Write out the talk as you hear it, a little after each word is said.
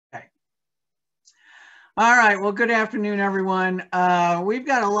All right. Well, good afternoon, everyone. We've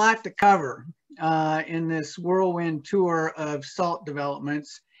got a lot to cover in this whirlwind tour of SALT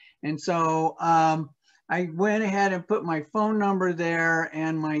developments. And so I went ahead and put my phone number there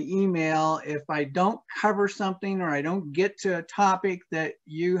and my email. If I don't cover something or I don't get to a topic that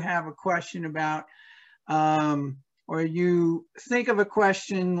you have a question about, or you think of a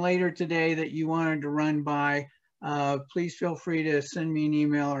question later today that you wanted to run by, please feel free to send me an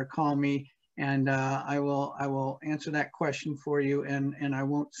email or call me. And I will answer that question for you, and I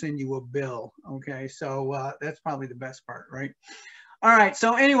won't send you a bill. Okay, so that's probably the best part, right? All right.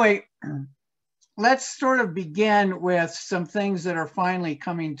 So anyway, let's sort of begin with some things that are finally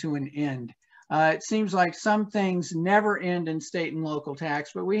coming to an end. It seems like some things never end in state and local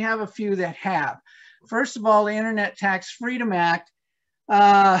tax, but we have a few that have. First of all, the Internet Tax Freedom Act,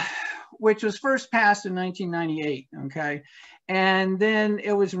 which was first passed in 1998, okay? And then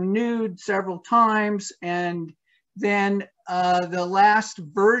it was renewed several times. And then the last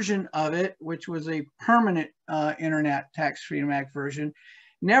version of it, which was a permanent Internet Tax Freedom Act version,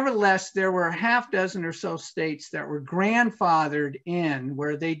 nevertheless, there were a half dozen or so states that were grandfathered in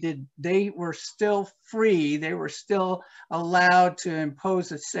where they were still free. They were still allowed to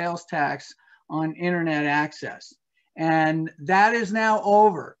impose a sales tax on Internet access. And that is now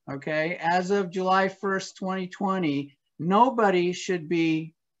over, okay? As of July 1st, 2020, nobody should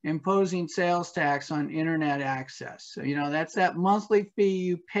be imposing sales tax on Internet access. So, you know, that's that monthly fee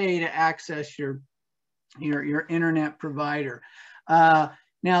you pay to access your Internet provider. Now,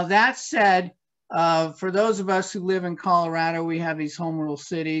 that said, for those of us who live in Colorado, we have these home rule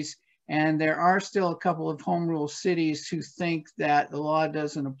cities, and there are still a couple of home rule cities who think that the law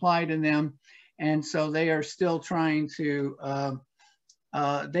doesn't apply to them. And so they are still trying to,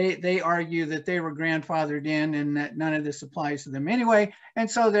 they argue that they were grandfathered in and that none of this applies to them anyway. And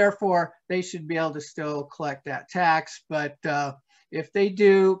so therefore they should be able to still collect that tax. But if they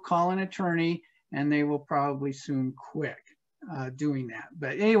do, call an attorney and they will probably soon quit doing that.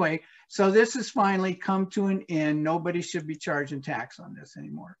 But anyway, so this has finally come to an end. Nobody should be charging tax on this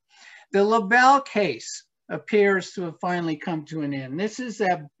anymore. The LaBelle case appears to have finally come to an end. This is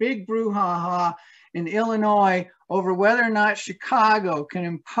that big brouhaha in Illinois over whether or not Chicago can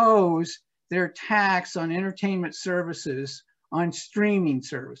impose their tax on entertainment services on streaming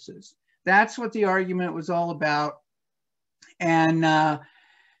services. That's what the argument was all about. And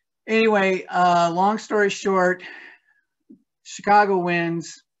anyway, long story short, Chicago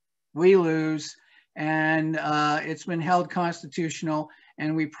wins, we lose, and it's been held constitutional.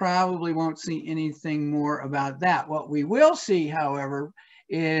 And we probably won't see anything more about that. What we will see, however,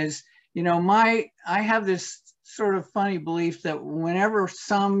 is, you know, I have this sort of funny belief that whenever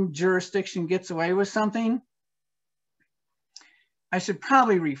some jurisdiction gets away with something, I should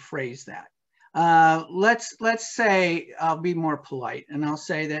probably rephrase that. Let's say, I'll be more polite, and I'll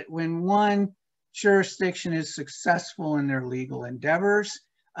say that when one jurisdiction is successful in their legal endeavors,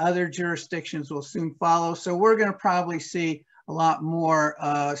 other jurisdictions will soon follow. So we're going to probably see a lot more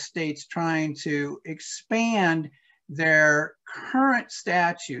states trying to expand their current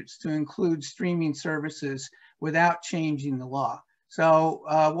statutes to include streaming services without changing the law. So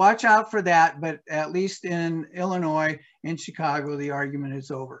watch out for that, but at least in Illinois, in Chicago, the argument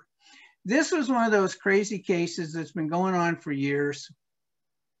is over. This was one of those crazy cases that's been going on for years.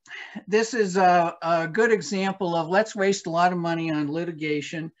 This is a good example of let's waste a lot of money on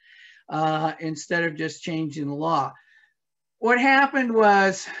litigation instead of just changing the law. What happened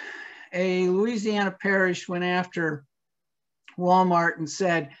was a Louisiana parish went after Walmart and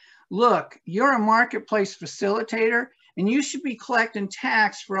said, look, you're a marketplace facilitator and you should be collecting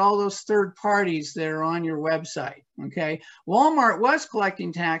tax for all those third parties that are on your website, okay? Walmart was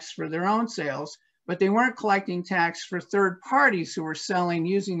collecting tax for their own sales, but they weren't collecting tax for third parties who were selling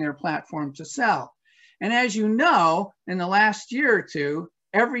using their platform to sell. And as you know, in the last year or two,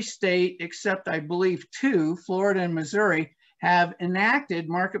 every state except I believe 2, Florida and Missouri, have enacted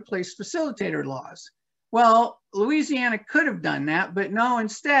marketplace facilitator laws. Well, Louisiana could have done that, but no,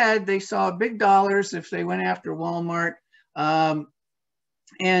 instead they saw big dollars if they went after Walmart.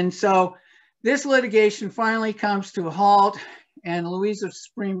 And so this litigation finally comes to a halt, and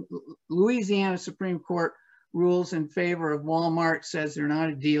Louisiana Supreme Court rules in favor of Walmart, says they're not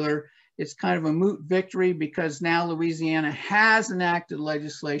a dealer. It's kind of a moot victory because now Louisiana has enacted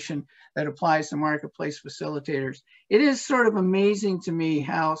legislation that applies to marketplace facilitators. It is sort of amazing to me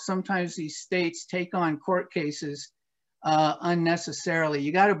how sometimes these states take on court cases unnecessarily.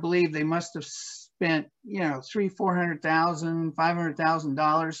 You got to believe they must have spent, you know, $300,000, $400,000,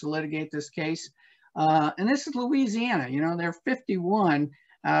 $500,000 to litigate this case. And this is Louisiana, you know, they're 51.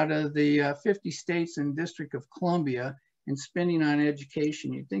 out of the 50 states and District of Columbia and spending on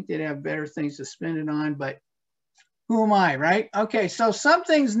education. You'd think they'd have better things to spend it on, but who am I, right? Okay, so some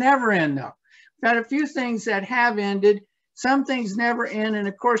things never end though. We've got a few things that have ended. Some things never end, and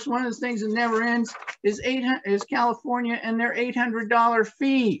of course, one of the things that never ends is California and their $800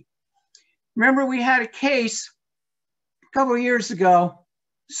 fee. Remember, we had a case a couple of years ago,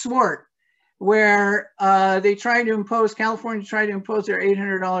 Swart, where California tried to impose their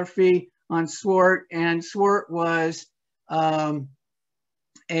 $800 fee on Swart, and Swart was in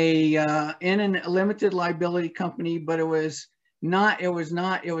a limited liability company, but it was not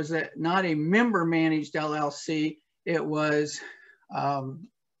a member managed LLC. It was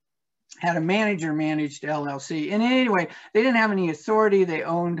had a manager managed LLC. And anyway, they didn't have any authority. They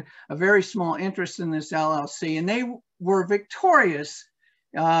owned a very small interest in this LLC, and they were victorious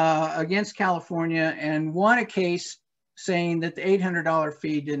against California and won a case saying that the $800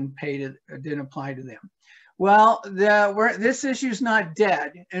 fee didn't apply to them. Well, this issue is not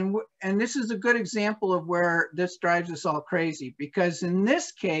dead, and this is a good example of where this drives us all crazy, because in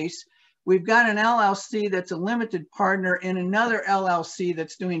this case, we've got an LLC that's a limited partner in another LLC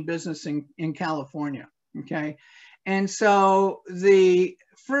that's doing business in California, okay? And so the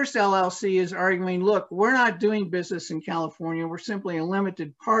first LLC is arguing, look, we're not doing business in California. We're simply a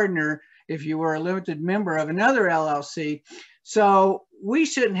limited partner if you were a limited member of another LLC. So we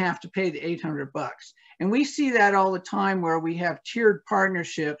shouldn't have to pay the $800. And we see that all the time where we have tiered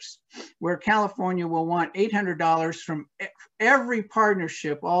partnerships where California will want $800 from every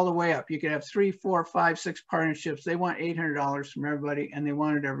partnership all the way up. You could have 3, 4, 5, 6 partnerships. They want $800 from everybody, and they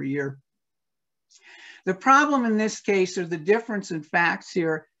want it every year. The problem in this case, or the difference in facts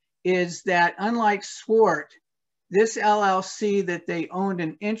here, is that unlike Swart, this LLC that they owned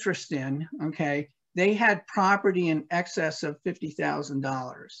an interest in, okay, they had property in excess of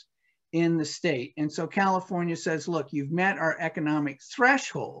 $50,000 in the state. And so California says, look, you've met our economic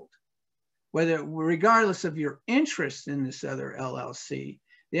threshold, regardless of your interest in this other LLC,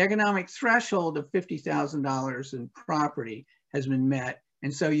 the economic threshold of $50,000 in property has been met.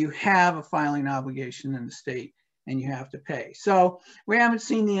 And so you have a filing obligation in the state and you have to pay. So we haven't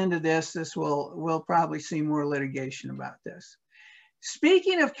seen the end of this. We'll probably see more litigation about this.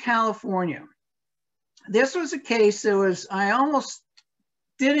 Speaking of California, this was a case that was, I almost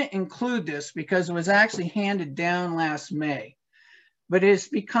didn't include this because it was actually handed down last May, but it's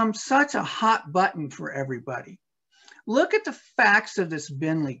become such a hot button for everybody. Look at the facts of this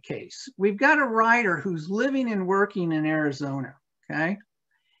Bentley case. We've got a writer who's living and working in Arizona, okay?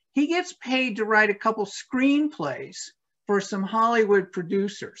 He gets paid to write a couple screenplays for some Hollywood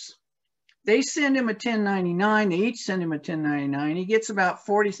producers. They send him a 1099, they each send him a 1099. He gets about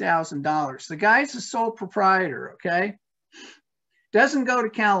 $40,000. The guy's the sole proprietor, okay? Doesn't go to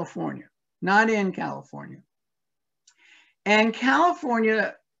California, not in California. And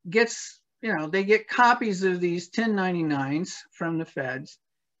California gets, they get copies of these 1099s from the feds,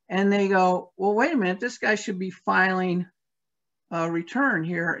 and they go, well, wait a minute, this guy should be filing a return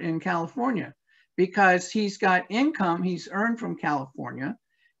here in California because he's got income he's earned from California.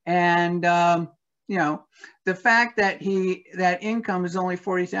 And, the fact that that income is only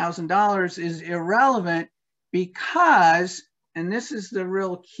 $40,000 is irrelevant because, and this is the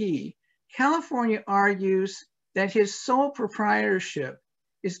real key, California argues that his sole proprietorship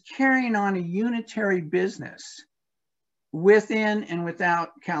is carrying on a unitary business within and without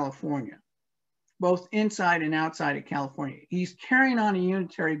California, both inside and outside of California. He's carrying on a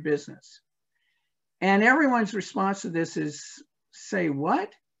unitary business. And everyone's response to this is, say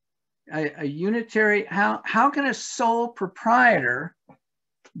what? A unitary, how can a sole proprietor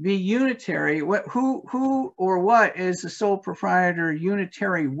be unitary? Who or what is the sole proprietor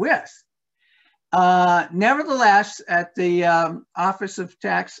unitary with? Nevertheless, at the Office of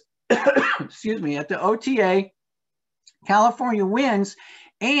Tax, excuse me, at the OTA, California wins,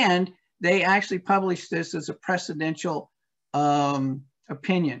 and they actually publish this as a precedential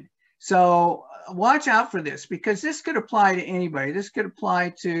opinion. So watch out for this because this could apply to anybody. This could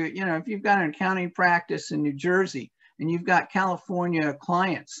apply to, if you've got an accounting practice in New Jersey and you've got California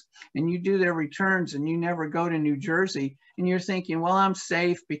clients and you do their returns and you never go to New Jersey and you're thinking, well, I'm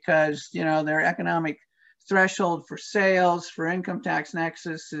safe because, their economic threshold for sales for income tax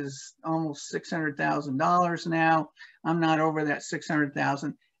nexus is almost $600,000 now. I'm not over that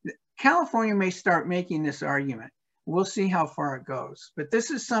 $600,000. California may start making this argument. We'll see how far it goes, but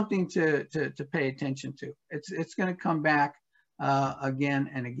this is something to pay attention to. It's going to come back again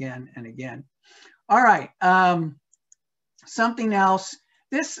and again and again. All right, something else.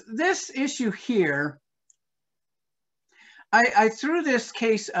 This issue here, I threw this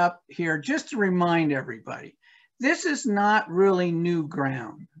case up here just to remind everybody, this is not really new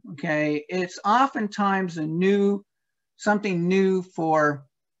ground, okay? It's oftentimes something new for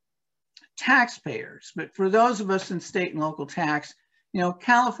taxpayers, but for those of us in state and local tax, you know,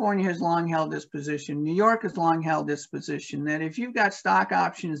 California has long held this position. New York has long held this position that if you've got stock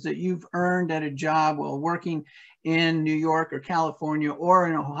options that you've earned at a job while working in New York or California or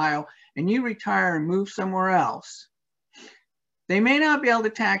in Ohio, and you retire and move somewhere else, they may not be able to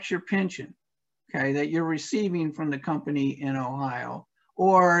tax your pension, okay, that you're receiving from the company in Ohio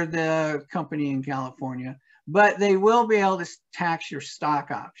or the company in California, but they will be able to tax your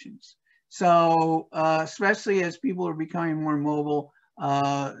stock options. So especially as people are becoming more mobile,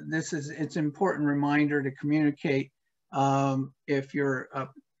 it's an important reminder to communicate if you're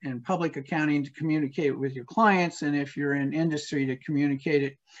in public accounting, to communicate with your clients, and if you're in industry, to communicate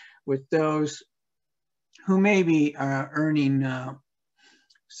it with those who may be earning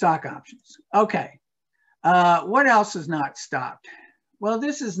stock options. Okay, what else is not stopped? Well,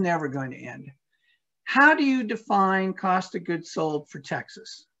 this is never going to end. How do you define cost of goods sold for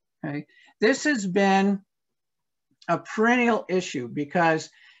Texas? Okay, this has been a perennial issue because,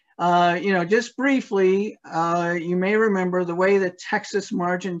 you know, just briefly, you may remember the way the Texas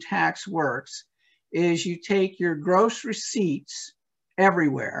margin tax works is you take your gross receipts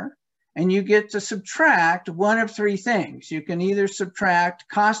everywhere and you get to subtract one of three things. You can either subtract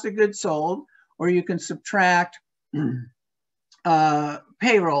cost of goods sold, or you can subtract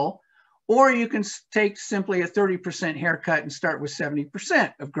payroll, or you can take simply a 30% haircut and start with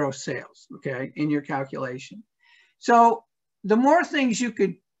 70% of gross sales, okay, in your calculation. So the more things you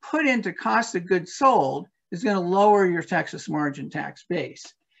could put into cost of goods sold is going to lower your Texas margin tax base.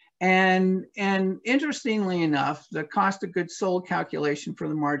 And interestingly enough, the cost of goods sold calculation for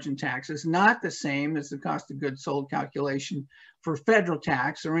the margin tax is not the same as the cost of goods sold calculation for federal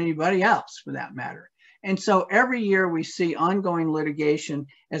tax or anybody else for that matter. And so every year we see ongoing litigation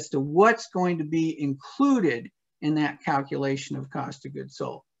as to what's going to be included in that calculation of cost of goods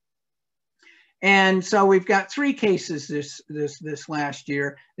sold. And so we've got three cases this last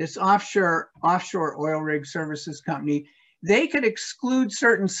year. This offshore oil rig services company, they could exclude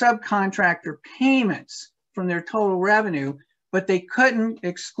certain subcontractor payments from their total revenue, but they couldn't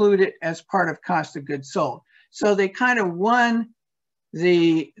exclude it as part of cost of goods sold. So they kind of won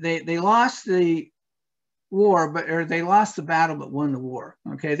they lost the war, or they lost the battle but won the war.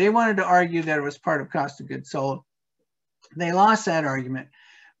 Okay, they wanted to argue that it was part of cost of goods sold. They lost that argument.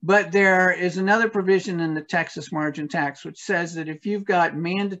 But there is another provision in the Texas margin tax which says that if you've got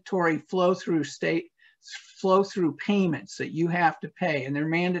mandatory flow-through payments that you have to pay, and they're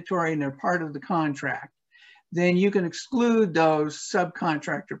mandatory and they're part of the contract, then you can exclude those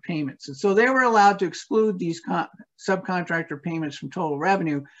subcontractor payments. And so they were allowed to exclude these subcontractor payments from total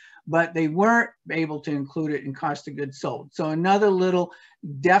revenue, but they weren't able to include it in cost of goods sold. So another little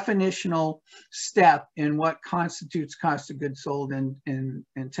definitional step in what constitutes cost of goods sold in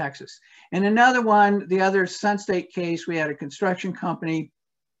Texas. And another one, the other Sun State case, we had a construction company.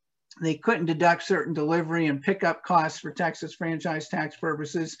 They couldn't deduct certain delivery and pickup costs for Texas franchise tax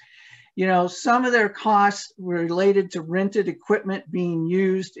purposes. You know, some of their costs related to rented equipment being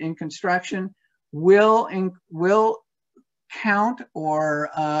used in construction will count or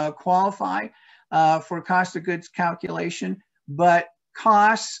qualify for cost of goods calculation, but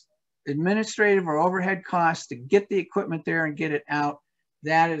costs, administrative or overhead costs to get the equipment there and get it out,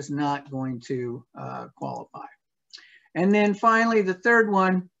 that is not going to qualify. And then finally, the third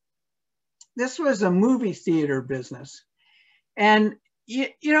one, this was a movie theater business. And you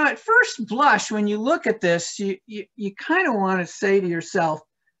know, at first blush, when you look at this, you kind of want to say to yourself,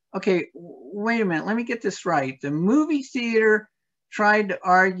 okay, wait a minute, let me get this right. The movie theater tried to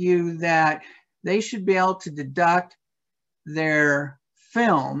argue that they should be able to deduct their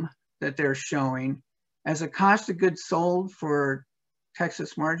film that they're showing as a cost of goods sold for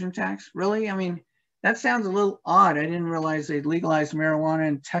Texas margin tax. Really? I mean, that sounds a little odd. I didn't realize they'd legalized marijuana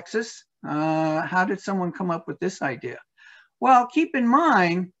in Texas. How did someone come up with this idea? Well, keep in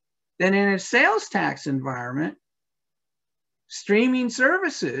mind that in a sales tax environment, streaming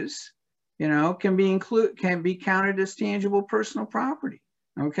services, you know, can be counted as tangible personal property,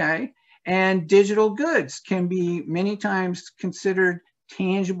 okay? And digital goods can be many times considered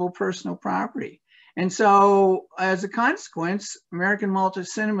tangible personal property. And so as a consequence, American Malta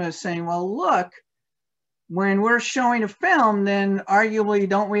Cinema is saying, well, look, when we're showing a film, then arguably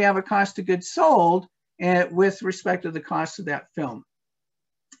don't we have a cost of goods sold with respect to the cost of that film?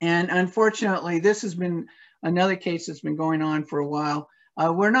 And unfortunately, this has been another case that's been going on for a while.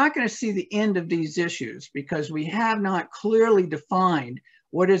 we're not going to see the end of these issues because we have not clearly defined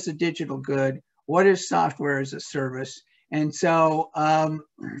what is a digital good, what is software as a service. And so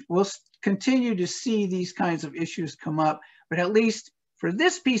we'll continue to see these kinds of issues come up, but at least for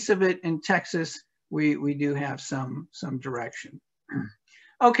this piece of it in Texas, we do have some direction.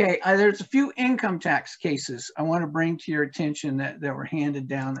 Okay, there's a few income tax cases I want to bring to your attention that were handed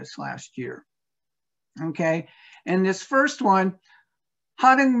down this last year. Okay, and this first one,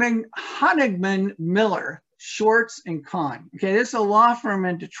 Honigman Miller, Schwartz and Kahn. Okay, this is a law firm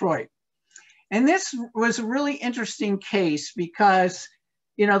in Detroit. And this was a really interesting case because,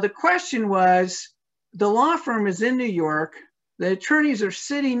 you know, the question was, the law firm is in New York, the attorneys are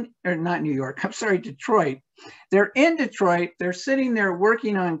sitting, or not New York, I'm sorry, Detroit. They're in Detroit, they're sitting there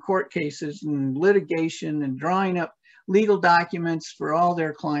working on court cases and litigation and drawing up legal documents for all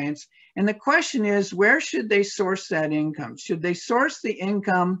their clients. And the question is, where should they source that income? Should they source the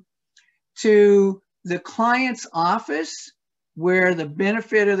income to the client's office where the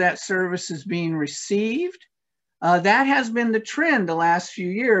benefit of that service is being received? That has been the trend the last few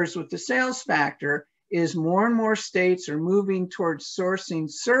years with the sales factor, is more and more states are moving towards sourcing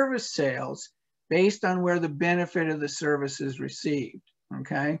service sales based on where the benefit of the service is received,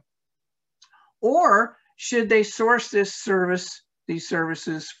 okay? Or should they source these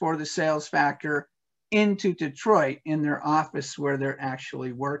services for the sales factor into Detroit in their office where they're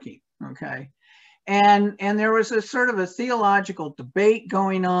actually working, okay? And there was a sort of a theological debate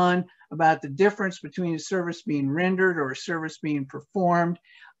going on about the difference between a service being rendered or a service being performed.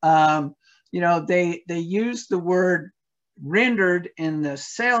 You know, they used the word rendered in the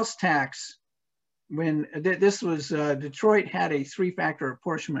sales tax when this was, Detroit had a 3-factor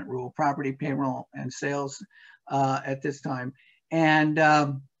apportionment rule, property, payroll, and sales at this time. And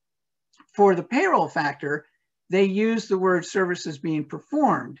for the payroll factor, they used the word services being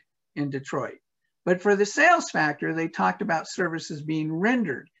performed in Detroit. But for the sales factor, they talked about services being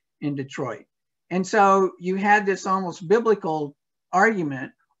rendered in Detroit. And so you had this almost biblical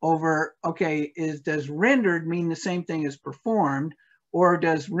argument over, okay, does rendered mean the same thing as performed, or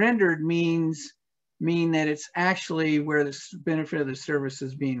does rendered mean that it's actually where the benefit of the service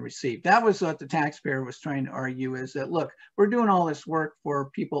is being received? That was what the taxpayer was trying to argue, is that, look, we're doing all this work for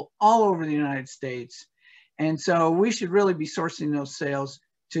people all over the United States. And so we should really be sourcing those sales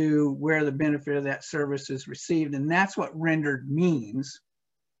to where the benefit of that service is received. And that's what rendered means.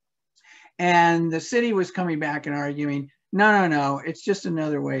 And the city was coming back and arguing, no, it's just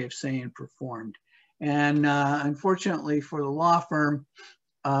another way of saying performed. And unfortunately for the law firm,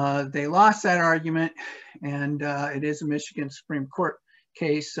 they lost that argument, and it is a Michigan Supreme Court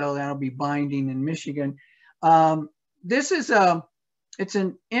case, so that'll be binding in Michigan. This is it's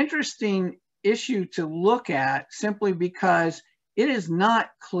an interesting issue to look at simply because it is not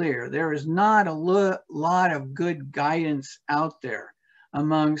clear. There is not a lot of good guidance out there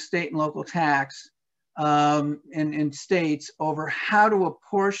among state and local tax in states over how to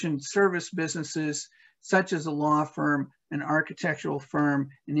apportion service businesses such as a law firm, an architectural firm,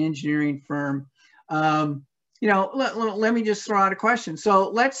 an engineering firm. You know, let me just throw out a question. So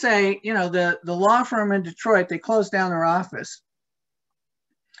let's say, you know, the law firm in Detroit, they closed down their office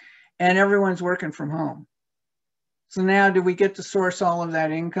and everyone's working from home. So now do we get to source all of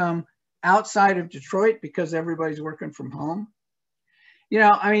that income outside of Detroit because everybody's working from home? You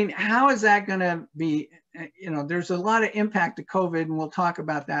know, I mean, how is that going to be? You know, there's a lot of impact to COVID, and we'll talk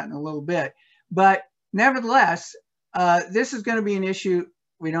about that in a little bit. But nevertheless, this is going to be an issue.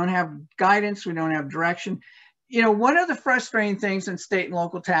 We don't have guidance. We don't have direction. You know, one of the frustrating things in state and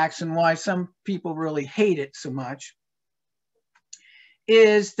local tax, and why some people really hate it so much,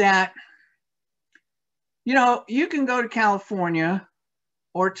 is that, you know, you can go to California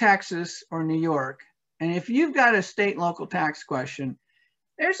or Texas or New York, and if you've got a state and local tax question,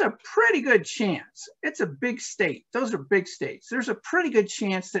 there's a pretty good chance, it's a big state, those are big states, there's a pretty good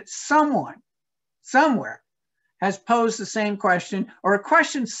chance that someone, somewhere, has posed the same question or a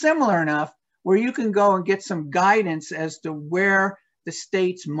question similar enough where you can go and get some guidance as to where the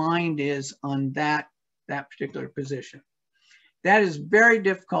state's mind is on that particular position. That is very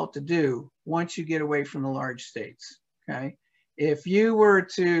difficult to do once you get away from the large states, okay? If you were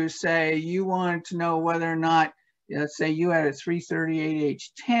to say you wanted to know whether or not, let's say you had a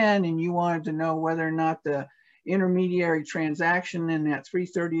 338H10 and you wanted to know whether or not the intermediary transaction in that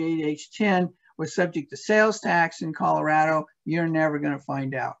 338H10 was subject to sales tax in Colorado, you're never going to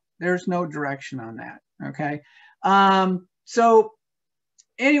find out. There's no direction on that, okay? So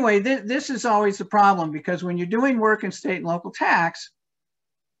anyway, this is always a problem because when you're doing work in state and local tax,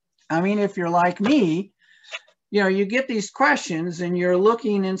 I mean, if you're like me, you know, you get these questions and you're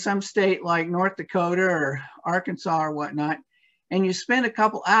looking in some state like North Dakota or Arkansas or whatnot, and you spend a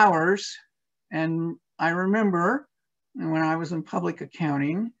couple hours. And I remember when I was in public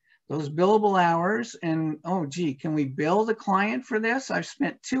accounting, those billable hours, and oh gee, can we bill the client for this? I've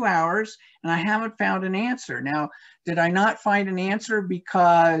spent 2 hours and I haven't found an answer. Now, did I not find an answer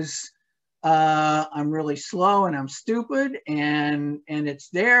because I'm really slow and I'm stupid and it's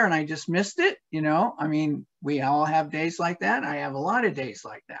there and I just missed it? You know, I mean, we all have days like that. I have a lot of days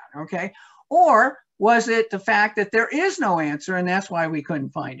like that, okay? Or was it the fact that there is no answer and that's why we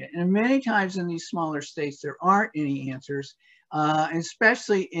couldn't find it? And many times in these smaller states, there aren't any answers.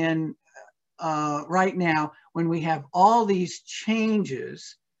 Especially in right now when we have all these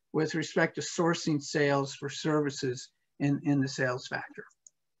changes with respect to sourcing sales for services in the sales factor.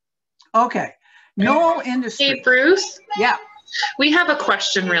 Okay, no industry. Hey, Bruce. Yeah. We have a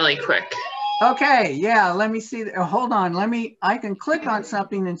question really quick. Okay, yeah, let me see. Hold on, I can click on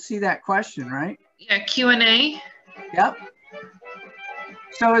something and see that question, right? Yeah, Q&A. Yep.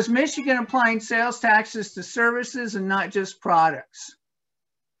 So is Michigan applying sales taxes to services and not just products?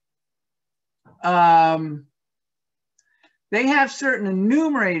 They have certain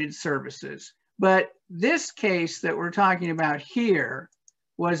enumerated services, but this case that we're talking about here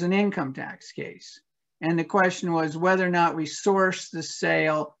was an income tax case. And the question was whether or not we source the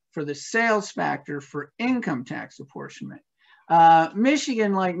sale for the sales factor for income tax apportionment.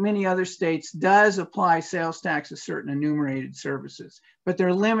 Michigan, like many other states, does apply sales tax to certain enumerated services, but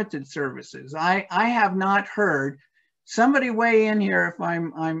they're limited services. I have not heard, somebody weigh in here if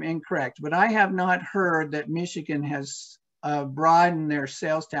I'm incorrect, but I have not heard that Michigan has broadened their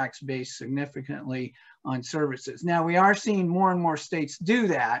sales tax base significantly on services. Now, we are seeing more and more states do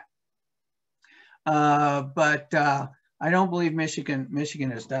that, but I don't believe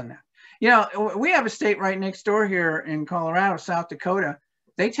Michigan has done that. You know, we have a state right next door here in Colorado, South Dakota.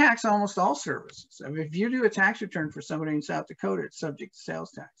 They tax almost all services. I mean, if you do a tax return for somebody in South Dakota, it's subject to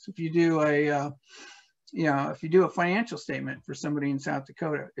sales tax. If you do a, if you do a financial statement for somebody in South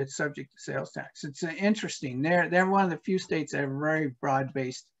Dakota, it's subject to sales tax. It's interesting. They're one of the few states that have a very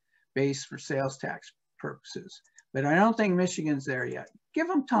broad-based base for sales tax purposes. But I don't think Michigan's there yet. Give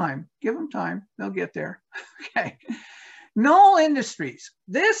them time. Give them time. They'll get there. Okay. Knoll Industries.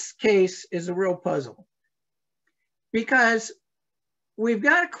 This case is a real puzzle because we've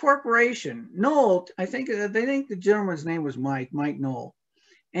got a corporation. Knoll, they think the gentleman's name was Mike Knoll.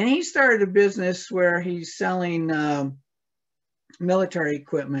 And he started a business where he's selling military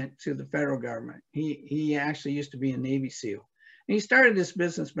equipment to the federal government. He actually used to be a Navy SEAL. And he started this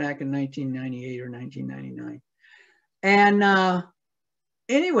business back in 1998 or 1999. And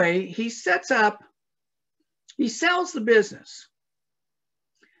anyway, he sells the business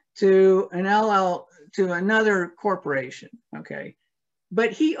to another corporation, okay?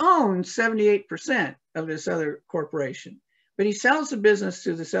 But he owns 78% of this other corporation. But he sells the business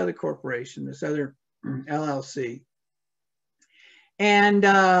to this other corporation, this other LLC. And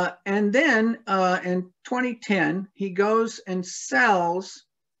then in 2010, he goes and sells,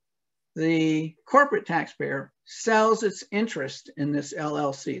 the corporate taxpayer sells its interest in this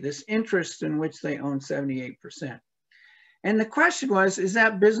LLC, this interest in which they own 78%. And the question was, is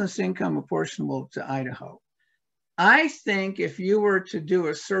that business income apportionable to Idaho? I think if you were to do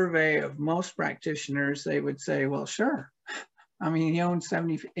a survey of most practitioners, they would say, well, sure. I mean, he owns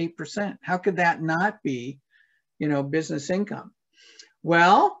 78%. How could that not be, business income?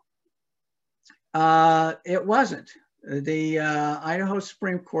 Well, it wasn't. The Idaho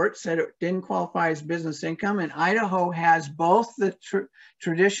Supreme Court said it didn't qualify as business income, and Idaho has both the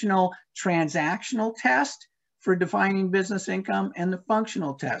traditional transactional test for defining business income and the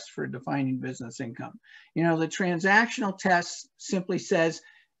functional test for defining business income. The transactional test simply says,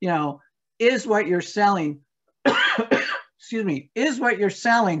 is what you're selling, excuse me, is what you're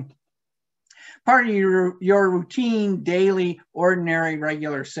selling part of your routine, daily, ordinary,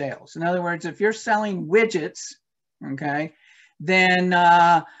 regular sales? In other words, if you're selling widgets, okay, then,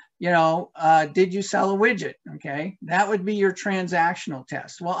 did you sell a widget? Okay, that would be your transactional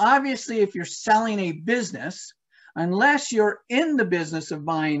test. Well, obviously, if you're selling a business, unless you're in the business of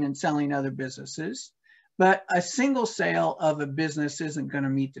buying and selling other businesses, but a single sale of a business isn't going to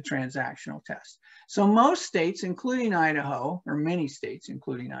meet the transactional test. So most states, including Idaho, or many states,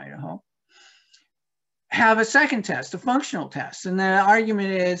 including Idaho, have a second test, a functional test. And the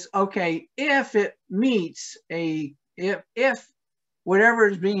argument is, okay, if it meets if whatever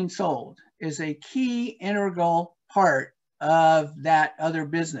is being sold is a key integral part of that other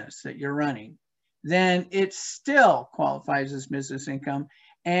business that you're running, then it still qualifies as business income,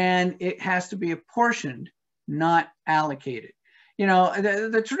 and it has to be apportioned not allocated. You know,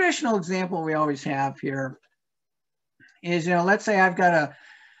 the traditional example we always have here is, you know, let's say I've got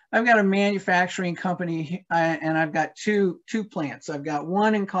a manufacturing company and I've got two plants. I've got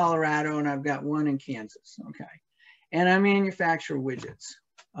one in Colorado and I've got one in Kansas, okay? And I manufacture widgets.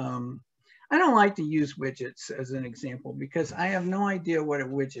 I don't like to use widgets as an example because I have no idea what a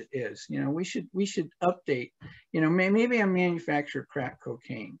widget is. You know, we should update, you know, maybe I manufacture crack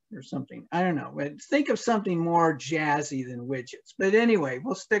cocaine or something. I don't know, but think of something more jazzy than widgets. But anyway,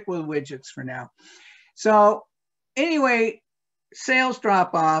 we'll stick with widgets for now. So anyway, sales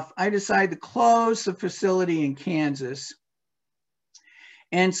drop off. I decide to close the facility in Kansas.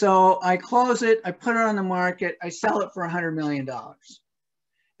 And so I close it, I put it on the market, I sell it for $100 million.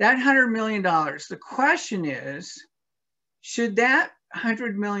 That $100 million, the question is, should that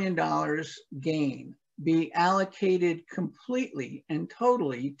 $100 million gain be allocated completely and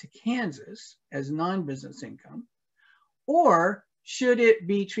totally to Kansas as non-business income? Or should it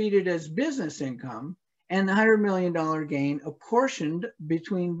be treated as business income and the $100 million gain apportioned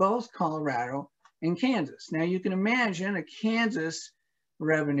between both Colorado and Kansas? Now you can imagine a Kansas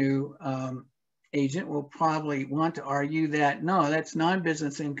revenue agent will probably want to argue that, no, that's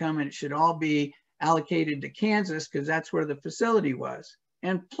non-business income and it should all be allocated to Kansas because that's where the facility was.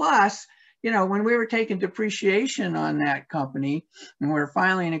 And plus, you know, when we were taking depreciation on that company and we were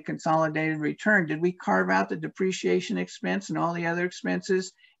filing a consolidated return, did we carve out the depreciation expense and all the other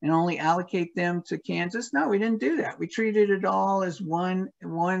expenses and only allocate them to Kansas? No, we didn't do that. We treated it all as one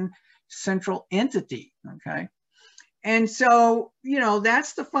central entity, okay? And so, you know,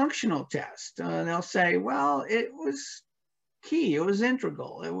 that's the functional test. They'll say, well, it was key, it was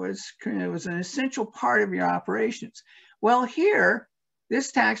integral, it was an essential part of your operations. Well, here,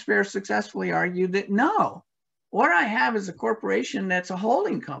 this taxpayer successfully argued that no, what I have is a corporation that's a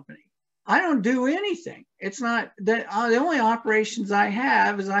holding company. I don't do anything. It's not that the only operations I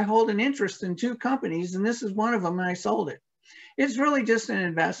have is I hold an interest in two companies, and this is one of them, and I sold it. It's really just an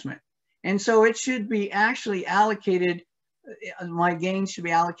investment. And so it should be actually allocated, my gains should be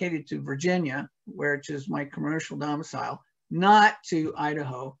allocated to Virginia, which is my commercial domicile, not to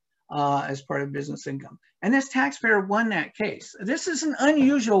Idaho as part of business income. And this taxpayer won that case. This is an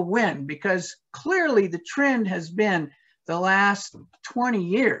unusual win because clearly the trend has been the last 20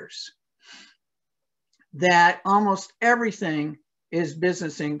 years that almost everything is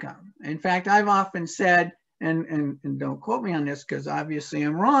business income. In fact, I've often said, and don't quote me on this because obviously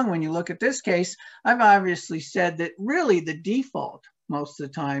I'm wrong when you look at this case, I've obviously said that really the default most of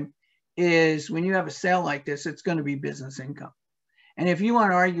the time is when you have a sale like this, it's going to be business income. And if you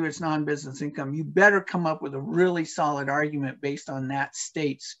want to argue it's non-business income, you better come up with a really solid argument based on that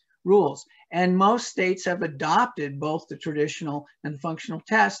state's rules. And most states have adopted both the traditional and functional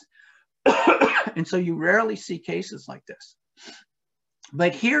test. And so you rarely see cases like this.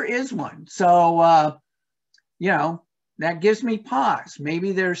 But here is one. So, you know, that gives me pause.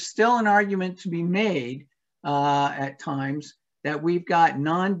 Maybe there's still an argument to be made at times that we've got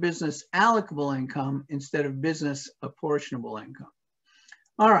non-business allocable income instead of business apportionable income.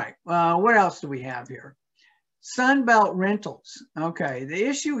 All right, what else do we have here? Sunbelt rentals. Okay, the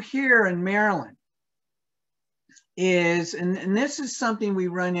issue here in Maryland is, and this is something we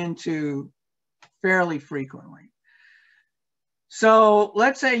run into fairly frequently. So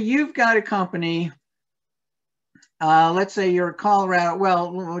let's say you've got a company, let's say you're Colorado,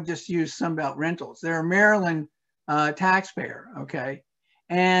 well, we'll just use Sunbelt Rentals. They're a Maryland taxpayer, okay?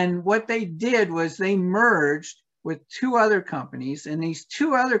 And what they did was they merged with two other companies, and these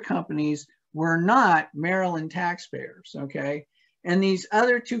two other companies were not Maryland taxpayers, okay? And these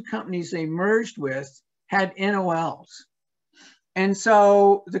other two companies they merged with had NOLs. And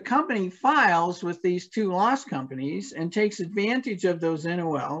so the company files with these two loss companies and takes advantage of those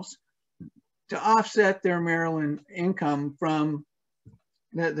NOLs to offset their Maryland income from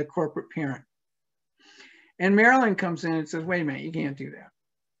the corporate parent. And Maryland comes in and says, wait a minute, you can't do that.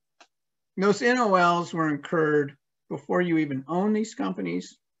 Those NOLs were incurred before you even own these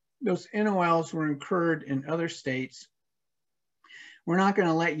companies. Those NOLs were incurred in other states. We're not going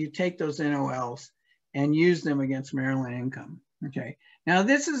to let you take those NOLs and use them against Maryland income. Okay. Now,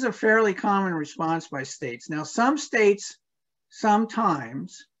 this is a fairly common response by states. Now, some states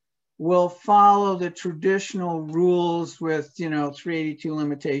sometimes will follow the traditional rules with, you know, 382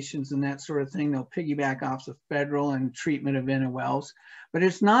 limitations and that sort of thing. They'll piggyback off the federal and treatment of NOLs. But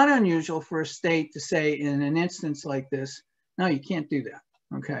it's not unusual for a state to say in an instance like this, no, you can't do that,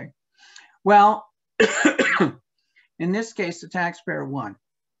 okay? Well, in this case, the taxpayer won,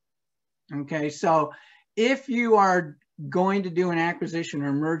 okay? So if you are going to do an acquisition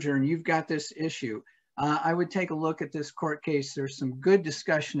or merger and you've got this issue, I would take a look at this court case. There's some good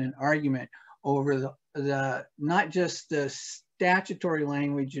discussion and argument over the not just the statutory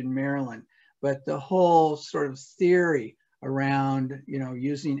language in Maryland, but the whole sort of theory around, you know,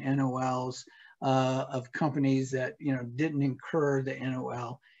 using NOLs of companies that, you know, didn't incur the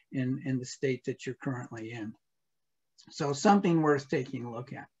NOL in the state that you're currently in. So something worth taking a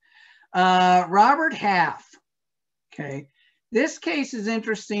look at. Robert Half, okay. This case is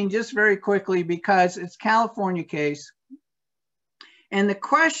interesting just very quickly because it's a California case. And the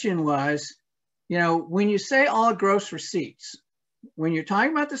question was, you know, when you say all gross receipts, when you're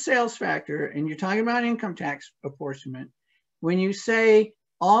talking about the sales factor and you're talking about income tax apportionment, when you say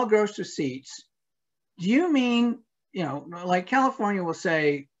all gross receipts, do you mean, you know, like California will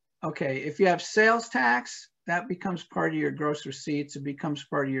say, okay, if you have sales tax, that becomes part of your gross receipts, it becomes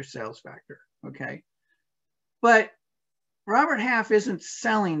part of your sales factor, okay? But Robert Half isn't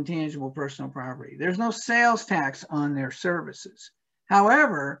selling tangible personal property. There's no sales tax on their services.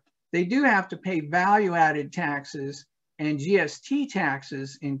 However, they do have to pay value-added taxes and GST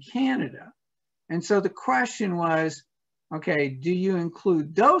taxes in Canada. And so the question was, okay, do you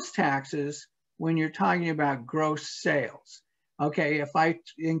include those taxes when you're talking about gross sales? Okay, if I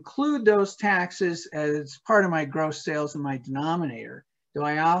include those taxes as part of my gross sales in my denominator, do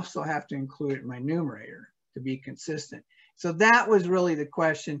I also have to include it in my numerator to be consistent? So that was really the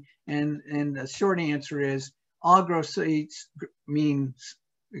question. And the short answer is all gross receipts means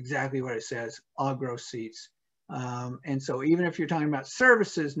exactly what it says, all gross receipts. And so even if you're talking about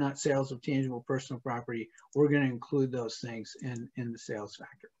services, not sales of tangible personal property, we're going to include those things in the sales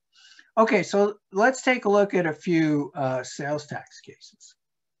factor. Okay, so let's take a look at a few sales tax cases.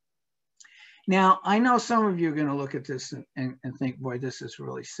 Now, I know some of you are going to look at this and think, boy, this is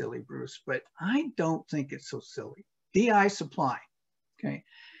really silly, Bruce, but I don't think it's so silly. DI supply, okay?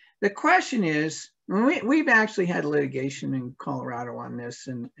 The question is, we've actually had litigation in Colorado on this,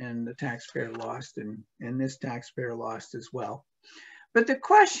 and the taxpayer lost, and this taxpayer lost as well. But the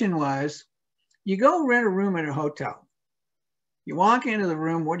question was, you go rent a room at a hotel. You walk into the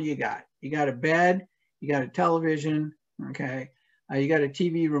room, what do you got? You got a bed, you got a television, okay? You got a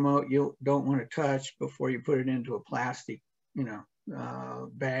TV remote you don't want to touch before you put it into a plastic, you know,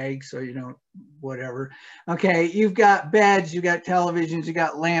 bag, so you don't, whatever. Okay, you've got beds, you got televisions, you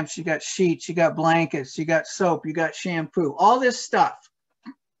got lamps, you got sheets, you got blankets, you got soap, you got shampoo, all this stuff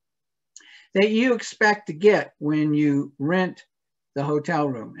that you expect to get when you rent the hotel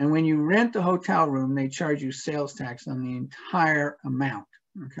room. And when you rent the hotel room, they charge you sales tax on the entire amount,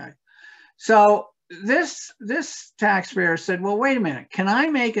 okay? So this taxpayer said, well, wait a minute, can I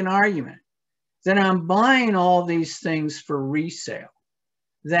make an argument that I'm buying all these things for resale,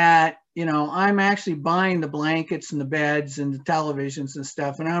 that, you know, I'm actually buying the blankets and the beds and the televisions and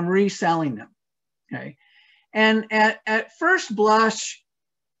stuff, and I'm reselling them, okay? And at first blush,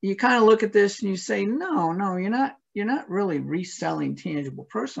 you kind of look at this and you say, no, you're not really reselling tangible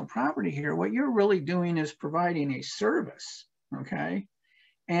personal property here. What you're really doing is providing a service, okay?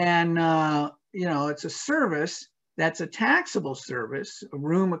 And, you know, it's a service that's a taxable service.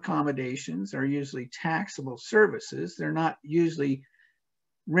 Room accommodations are usually taxable services. They're not usually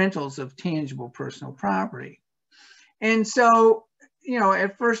rentals of tangible personal property. And so, you know,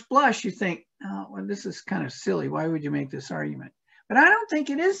 at first blush, you think, oh, well, this is kind of silly. Why would you make this argument? But I don't think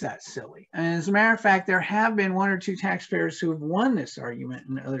it is that silly. And as a matter of fact, there have been one or two taxpayers who have won this argument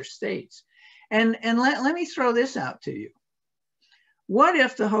in other states. And let me throw this out to you. What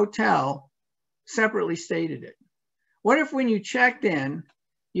if the hotel separately stated it? What if when you checked in,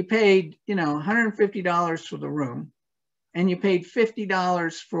 you paid, you know, $150 for the room, and you paid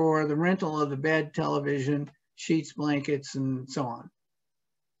 $50 for the rental of the bed, television, sheets, blankets, and so on?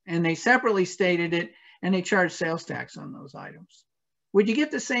 And they separately stated it, and they charged sales tax on those items. Would you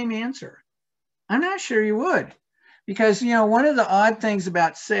get the same answer? I'm not sure you would, because, you know, one of the odd things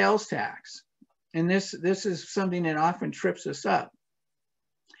about sales tax, and this is something that often trips us up,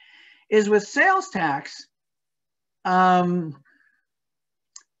 is with sales tax, the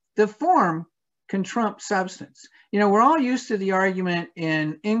form can trump substance. You know, we're all used to the argument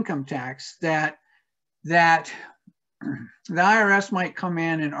in income tax that the IRS might come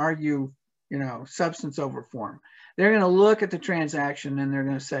in and argue, you know, substance over form. They're going to look at the transaction and they're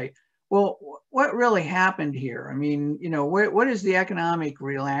going to say, well, what really happened here? I mean, you know, what is the economic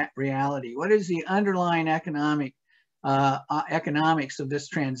reality? What is the underlying economics of this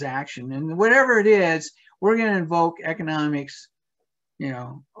transaction? And whatever it is, we're going to invoke economics, you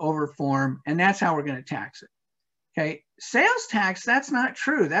know, over form, and that's how we're going to tax it. Okay, sales tax, that's not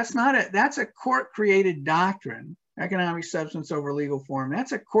true. That's a court-created doctrine economic substance over legal form.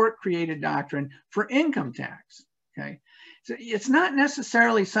 That's a court-created doctrine for income tax, okay? So it's not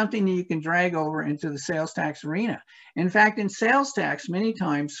necessarily something that you can drag over into the sales tax arena. In fact, in sales tax, many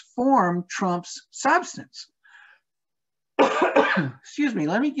times form trumps substance. Excuse me,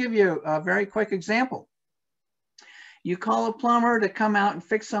 let me give you a very quick example. You call a plumber to come out and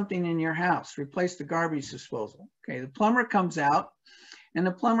fix something in your house, replace the garbage disposal. Okay, the plumber comes out and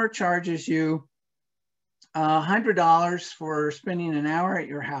the plumber charges you $100 for spending an hour at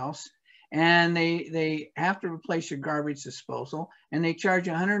your house, and they have to replace your garbage disposal, and they charge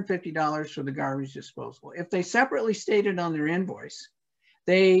you $150 for the garbage disposal. If they separately state it on their invoice,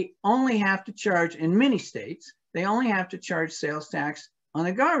 they only have to charge, in many states, they only have to charge sales tax on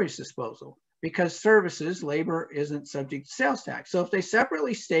the garbage disposal, because services, labor, isn't subject to sales tax. So if they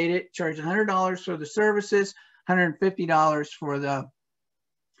separately state it, charge $100 for the services, $150 for the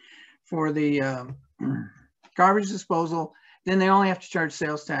garbage disposal, then they only have to charge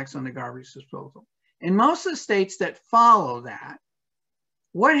sales tax on the garbage disposal. In most of the states that follow that,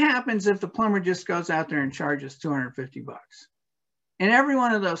 what happens if the plumber just goes out there and charges $250 bucks? In every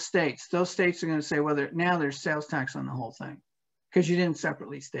one of those states are going to say, well, now there's sales tax on the whole thing because you didn't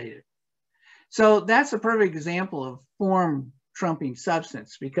separately state it. So that's a perfect example of form trumping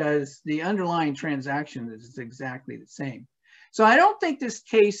substance, because the underlying transaction is exactly the same. So I don't think this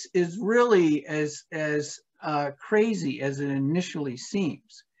case is really as crazy as it initially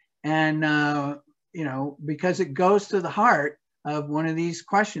seems. And, you know, because it goes to the heart of one of these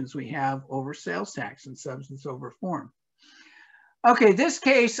questions we have over sales tax and substance over form. Okay, this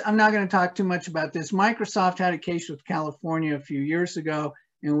case, I'm not going to talk too much about this. Microsoft had a case with California a few years ago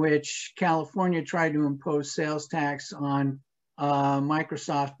in which California tried to impose sales tax on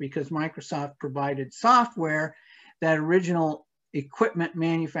Microsoft because Microsoft provided software that original equipment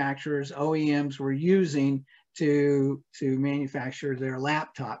manufacturers, OEMs, were using to manufacture their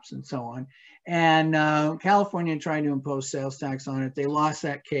laptops and so on. And California tried to impose sales tax on it. They lost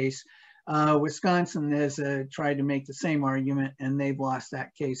that case. Wisconsin has tried to make the same argument, and they've lost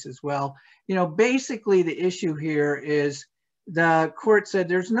that case as well. You know, basically the issue here is the court said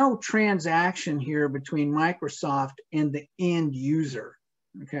there's no transaction here between Microsoft and the end user,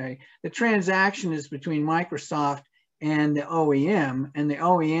 okay? The transaction is between Microsoft and the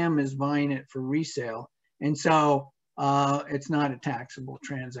OEM is buying it for resale. And so it's not a taxable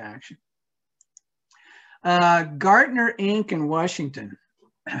transaction. Gartner Inc. in Washington.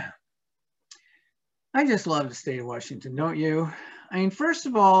 I just love the state of Washington, don't you? I mean, first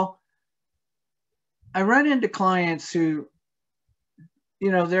of all, I run into clients who,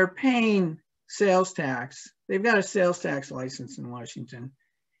 you know, they're paying sales tax. They've got a sales tax license in Washington,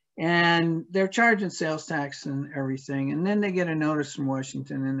 and they're charging sales tax and everything. And then they get a notice from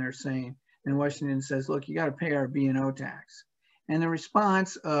Washington, and they're saying, and Washington says, look, you got to pay our B&O tax. And the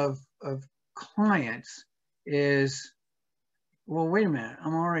response of clients is, well, wait a minute,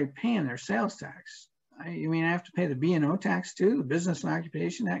 I'm already paying their sales tax. You mean I have to pay the B&O tax too, the business and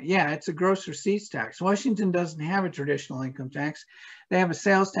occupation tax? Yeah, it's a gross receipts tax. Washington doesn't have a traditional income tax. They have a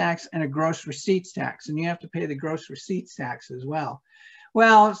sales tax and a gross receipts tax, and you have to pay the gross receipts tax as well.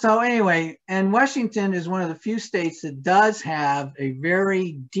 Well, so anyway, and Washington is one of the few states that does have a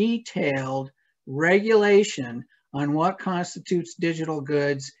very detailed regulation on what constitutes digital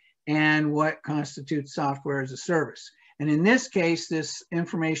goods and what constitutes software as a service. And in this case, this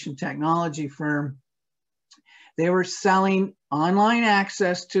information technology firm, they were selling online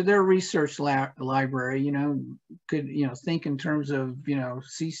access to their research library. You know, could, you know, think in terms of, you know,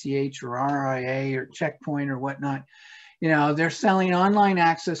 CCH or RIA or Checkpoint or whatnot. You know, they're selling online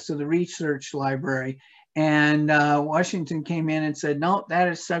access to the research library. And Washington came in and said, no, that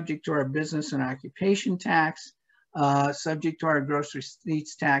is subject to our business and occupation tax, subject to our gross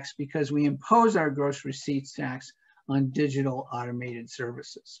receipts tax, because we impose our gross receipts tax on digital automated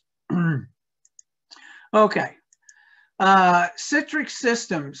services. Okay. Citrix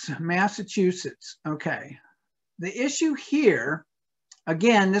Systems, Massachusetts. Okay. The issue here,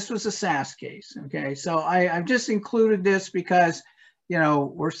 again, this was a SaaS case. Okay. So I've just included this because, you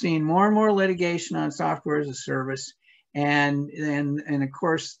know, we're seeing more and more litigation on software as a service. And of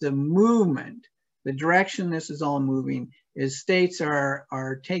course, the movement, the direction this is all moving is states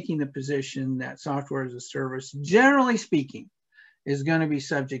are taking the position that software as a service, generally speaking, is going to be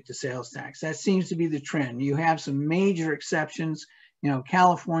subject to sales tax. That seems to be the trend. You have some major exceptions. You know,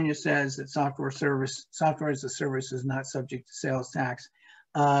 California says that software as a service is not subject to sales tax.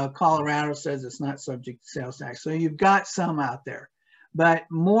 Colorado says it's not subject to sales tax. So you've got some out there, but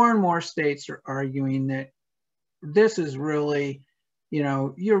more and more states are arguing that this is really, you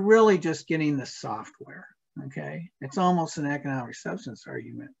know, you're really just getting the software. Okay, it's almost an economic substance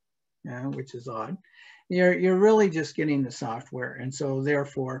argument, which is odd. You're really just getting the software, and so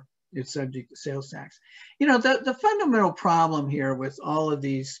therefore it's subject to sales tax. The fundamental problem here with all of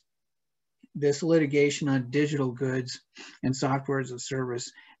this litigation on digital goods and software as a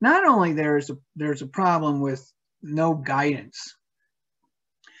service, not only there's a problem with no guidance.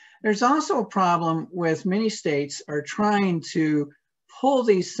 There's also a problem with many states are trying to pull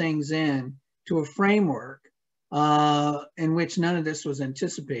these things in to a framework in which none of this was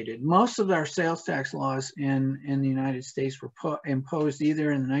anticipated. Most of our sales tax laws in the United States were imposed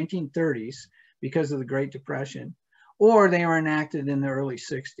either in the 1930s because of the Great Depression, or they were enacted in the early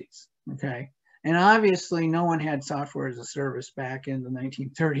 60s, okay? And obviously no one had software as a service back in the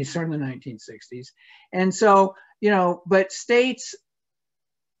 1930s or the 1960s. And so, but states,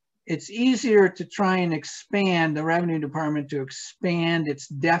 it's easier to try and expand the Revenue Department to expand its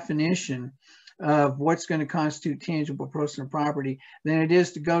definition of what's going to constitute tangible personal property than it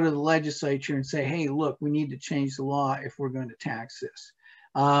is to go to the legislature and say, hey, look, we need to change the law if we're going to tax this.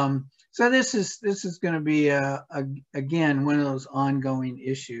 So this is going to be, again, one of those ongoing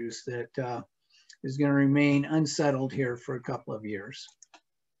issues that is going to remain unsettled here for a couple of years.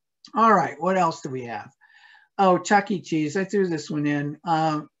 All right, what else do we have? Oh, Chuck E. Cheese, I threw this one in.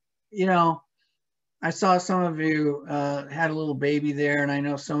 I saw some of you had a little baby there, and I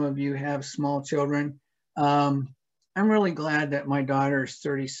know some of you have small children. I'm really glad that my daughter is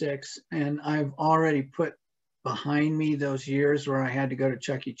 36, and I've already put behind me those years where I had to go to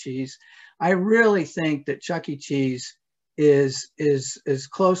Chuck E. Cheese. I really think that Chuck E. Cheese is as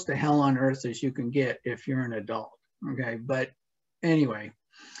close to hell on earth as you can get if you're an adult, okay? But anyway,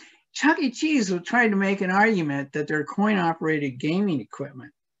 Chuck E. Cheese was trying to make an argument that their coin-operated gaming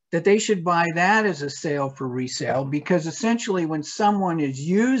equipment, that they should buy that as a sale for resale, because essentially when someone is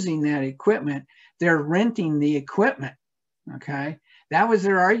using that equipment, they're renting the equipment, okay? That was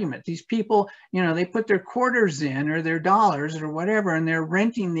their argument. These people, they put their quarters in or their dollars or whatever, and they're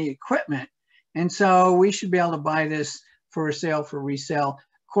renting the equipment. And so we should be able to buy this for a sale for resale.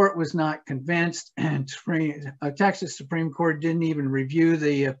 Court was not convinced, and Texas Supreme Court didn't even review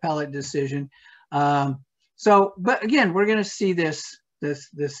the appellate decision. But again, we're going to see this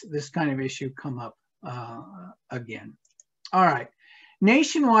kind of issue come up again. All right,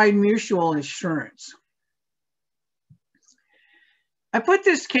 nationwide mutual insurance. I put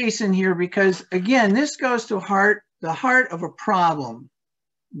this case in here because, again, this goes to the heart of a problem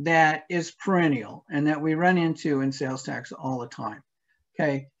that is perennial and that we run into in sales tax all the time,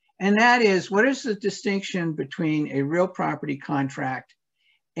 okay? And that is, what is the distinction between a real property contract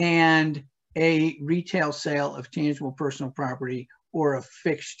and a retail sale of tangible personal property or a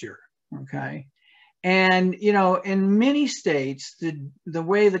fixture, okay? And, in many states, the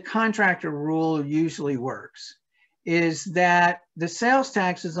way the contractor rule usually works is that the sales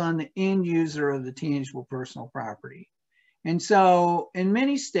tax is on the end user of the tangible personal property. And so in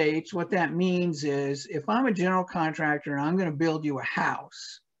many states, what that means is if I'm a general contractor and I'm going to build you a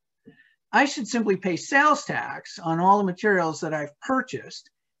house, I should simply pay sales tax on all the materials that I've purchased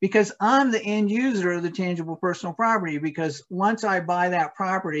because I'm the end user of the tangible personal property, because once I buy that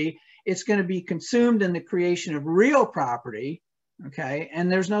property, it's going to be consumed in the creation of real property, okay?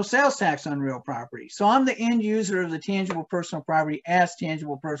 And there's no sales tax on real property. So I'm the end user of the tangible personal property as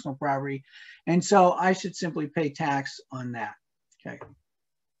tangible personal property. And so I should simply pay tax on that, okay?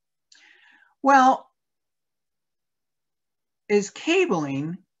 Well, is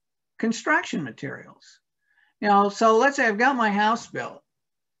cabling construction materials? So let's say I've got my house built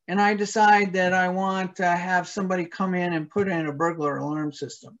and I decide that I want to have somebody come in and put in a burglar alarm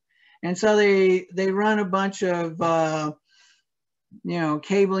system. And so they run a bunch of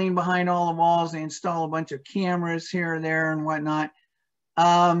cabling behind all the walls. They install a bunch of cameras here and there and whatnot.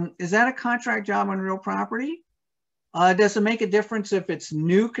 Is that a contract job on real property? Does it make a difference if it's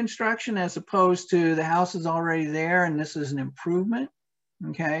new construction as opposed to the house is already there and this is an improvement?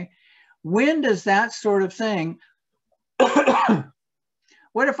 Okay. When does that sort of thing,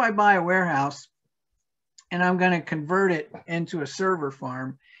 what if I buy a warehouse and I'm going to convert it into a server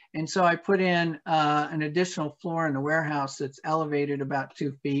farm? And so I put in an additional floor in the warehouse that's elevated about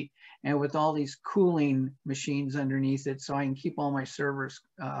 2 feet and with all these cooling machines underneath it so I can keep all my servers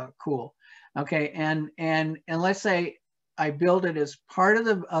cool. Okay, and let's say I build it as part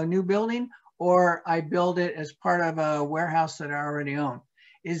of a new building, or I build it as part of a warehouse that I already own.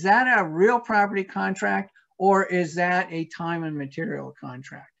 Is that a real property contract, or is that a time and material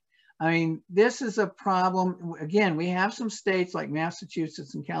contract? I mean, this is a problem. Again, we have some states like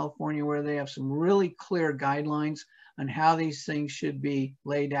Massachusetts and California where they have some really clear guidelines on how these things should be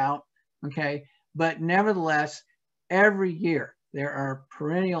laid out, okay? but nevertheless, every year there are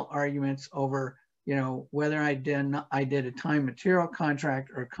perennial arguments over, you know, whether I did a time material contract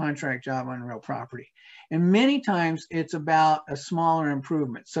or a contract job on real property. And many times it's about a smaller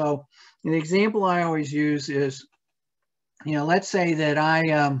improvement. So an example I always use is, you know, let's say that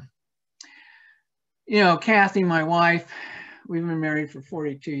I, you know, Kathy, my wife, we've been married for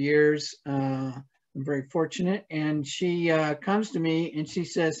 42 years. I'm very fortunate. And she comes to me and she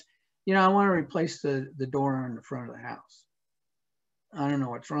says, you know, I want to replace the door on the front of the house. I don't know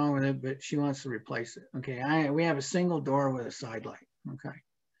what's wrong with it, but she wants to replace it. Okay, we have a single door with a side light. Okay,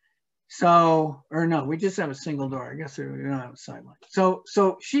 so, or no, we just have a single door. I guess we don't have a side light.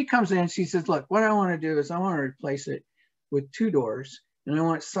 So she comes in and she says, look, what I want to do is I want to replace it with 2 doors, and I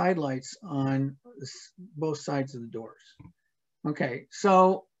want side lights on both sides of the doors. Okay,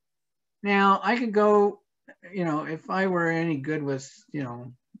 so now I could go, you know, if I were any good with, you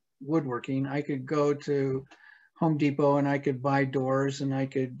know, woodworking, I could go to Home Depot and I could buy doors and I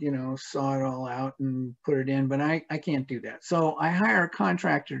could, you know, saw it all out and put it in, but I can't do that. So I hire a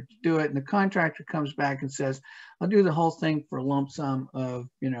contractor to do it, and the contractor comes back and says, I'll do the whole thing for a lump sum of,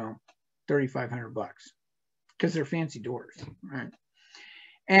 you know, $3,500 because they're fancy doors, right?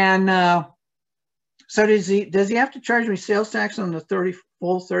 And so does he have to charge me sales tax on the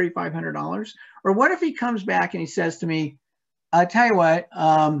full $3,500? Or what if he comes back and he says to me, I'll tell you what,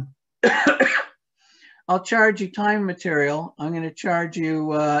 I'll charge you time and material. I'm going to charge you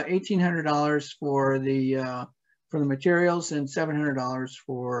 $1,800 for the materials and $700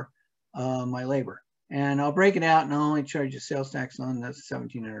 for my labor. And I'll break it out and I'll only charge you sales tax on the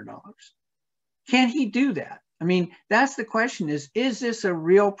 $1,700. Can he do that? I mean, that's the question is this a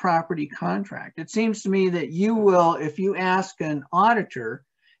real property contract? It seems to me that you will, if you ask an auditor,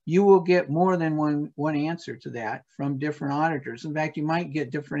 you will get more than one answer to that from different auditors. In fact, you might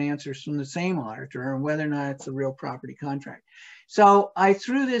get different answers from the same auditor on whether or not it's a real property contract. So I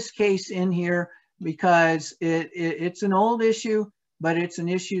threw this case in here because it's an old issue, but it's an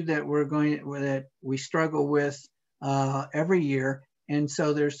issue that that we struggle with every year. And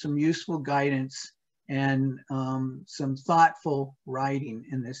so there's some useful guidance and some thoughtful writing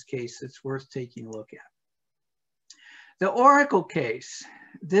in this case that's worth taking a look at. The Oracle case.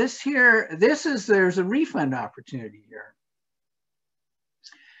 There's a refund opportunity here.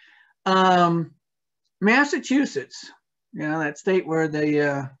 Massachusetts, you know, that state where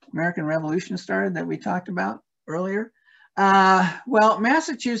the American Revolution started that we talked about earlier. Well,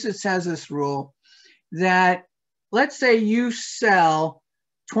 Massachusetts has this rule that, let's say you sell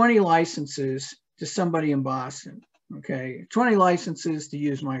 20 licenses to somebody in Boston, okay? 20 licenses to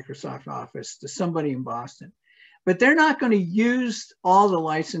use Microsoft Office to somebody in Boston. But they're not going to use all the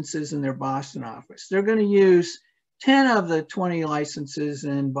licenses in their Boston office. They're going to use 10 of the 20 licenses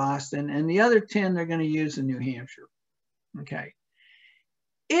in Boston, and the other 10 they're going to use in New Hampshire. Okay.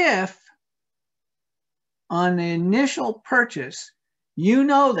 If on the initial purchase, you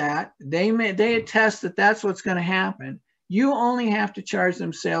know that they attest that that's what's going to happen, you only have to charge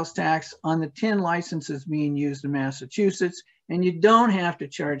them sales tax on the 10 licenses being used in Massachusetts, and you don't have to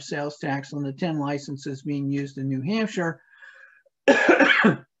charge sales tax on the 10 licenses being used in New Hampshire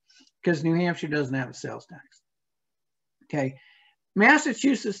because New Hampshire doesn't have a sales tax. Okay.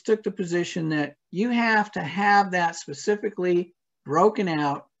 Massachusetts took the position that you have to have that specifically broken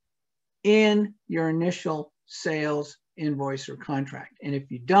out in your initial sales invoice or contract. And if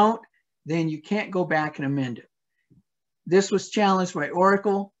you don't, then you can't go back and amend it. This was challenged by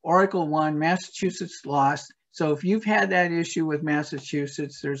Oracle. Oracle won, Massachusetts lost. So if you've had that issue with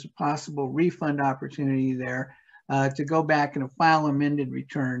Massachusetts, there's a possible refund opportunity there to go back and file amended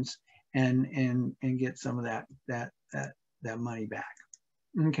returns and get some of that money back.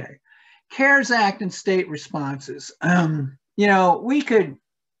 Okay, CARES Act and state responses. You know, we could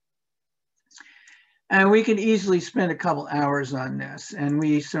easily spend a couple hours on this, and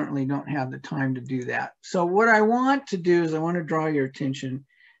we certainly don't have the time to do that. So what I want to do is I want to draw your attention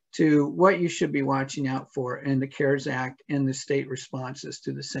to what you should be watching out for in the CARES Act and the state responses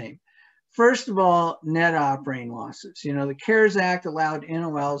to the same. First of all, net operating losses. You know, the CARES Act allowed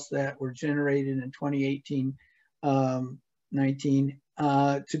NOLs that were generated in 2018-19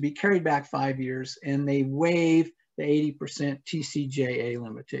 to be carried back 5 years, and they waive the 80% TCJA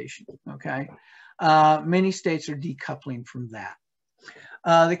limitation, okay? Many states are decoupling from that.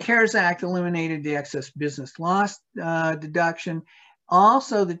 The CARES Act eliminated the excess business loss deduction.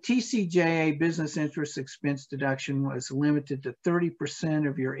 Also, the TCJA business interest expense deduction was limited to 30%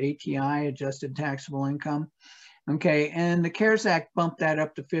 of your ATI, adjusted taxable income. Okay, and the CARES Act bumped that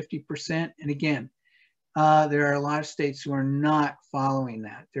up to 50%. And again, there are a lot of states who are not following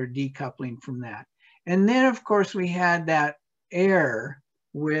that. They're decoupling from that. And then, of course, we had that error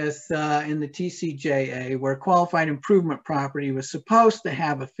with in the TCJA where qualified improvement property was supposed to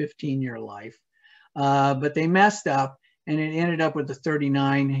have a 15-year life, but they messed up and it ended up with a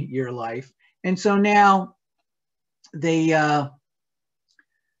 39-year life. And so now they,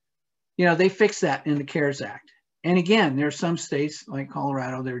 they fixed that in the CARES Act. And again, there are some states like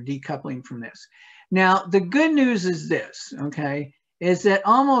Colorado that are decoupling from this. Now, the good news is this, okay, is that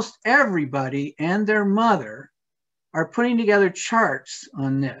almost everybody and their mother are putting together charts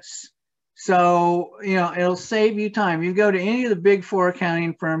on this. So, it'll save you time. You go to any of the big four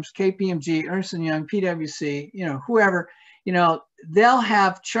accounting firms, KPMG, Ernst & Young, PwC, whoever, they'll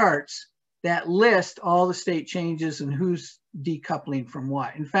have charts that list all the state changes and who's decoupling from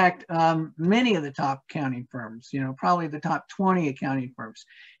what. In fact, many of the top accounting firms, probably the top 20 accounting firms,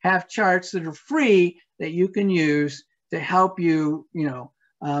 have charts that are free that you can use to help you,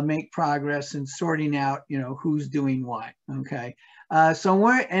 make progress in sorting out, who's doing what. Okay.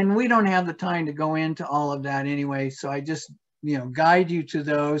 We don't have the time to go into all of that anyway. So I just, guide you to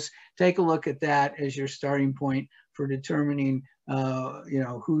those. Take a look at that as your starting point for determining,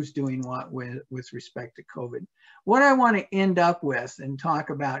 who's doing what with respect to COVID. What I want to end up with and talk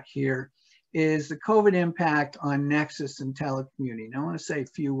about here is the COVID impact on nexus and telecommuting. I want to say a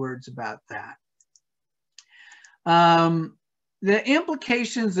few words about that. The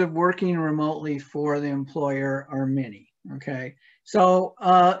implications of working remotely for the employer are many, okay? So,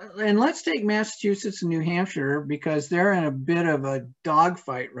 and let's take Massachusetts and New Hampshire because they're in a bit of a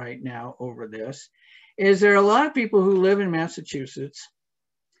dogfight right now over this. Is there a lot of people who live in Massachusetts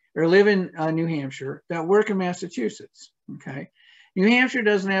or live in New Hampshire that work in Massachusetts, okay? New Hampshire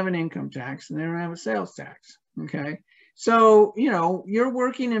doesn't have an income tax and they don't have a sales tax, okay? So, you're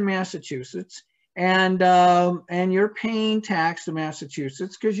working in Massachusetts and you're paying tax to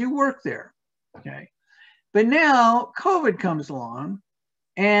Massachusetts because you work there, okay? But now COVID comes along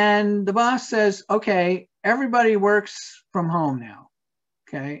and the boss says, okay, everybody works from home now,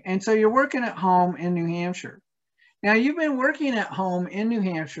 okay? And so you're working at home in New Hampshire. Now you've been working at home in New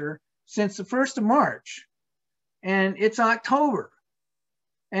Hampshire since the 1st of March and it's October.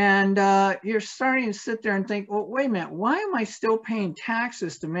 And you're starting to sit there and think, well, wait a minute, why am I still paying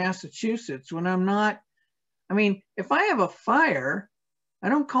taxes to Massachusetts when I'm not? I mean, if I have a fire, I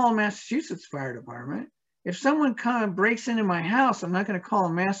don't call Massachusetts Fire Department. If someone kind of breaks into my house, I'm not going to call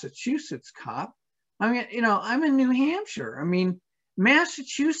a Massachusetts cop. I mean, I'm in New Hampshire. I mean,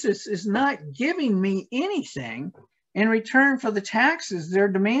 Massachusetts is not giving me anything in return for the taxes they're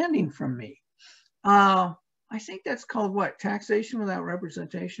demanding from me. I think that's called what? Taxation without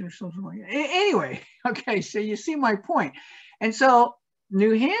representation or something like that. Anyway, okay, so you see my point. And so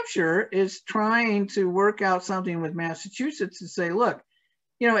New Hampshire is trying to work out something with Massachusetts to say, look,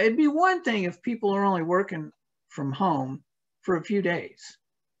 it'd be one thing if people are only working from home for a few days.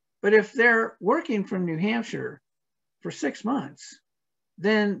 But if they're working from New Hampshire for 6 months,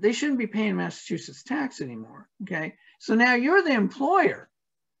 then they shouldn't be paying Massachusetts tax anymore, okay? So now you're the employer.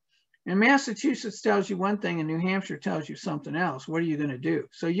 And Massachusetts tells you one thing and New Hampshire tells you something else. What are you going to do?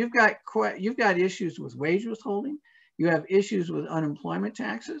 So you've got issues with wage withholding. You have issues with unemployment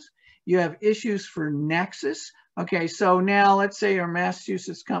taxes. You have issues for nexus. Okay, so now let's say you're a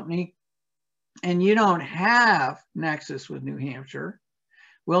Massachusetts company and you don't have nexus with New Hampshire.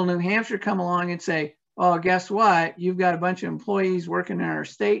 Will New Hampshire come along and say, oh, guess what? You've got a bunch of employees working in our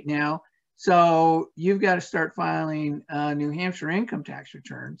state now, so you've got to start filing New Hampshire income tax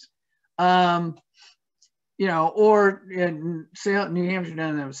returns. New Hampshire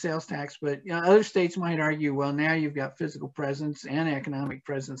doesn't have a sales tax, but other states might argue, well, now you've got physical presence and economic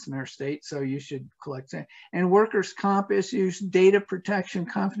presence in our state, so you should collect that. And workers' comp issues, data protection,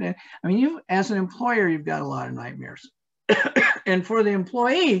 confident. I mean, you as an employer, you've got a lot of nightmares. And for the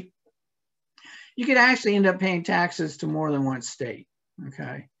employee, you could actually end up paying taxes to more than one state,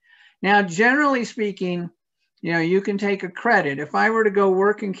 okay? Now, generally speaking, you can take a credit. If I were to go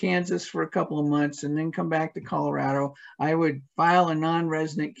work in Kansas for a couple of months and then come back to Colorado, I would file a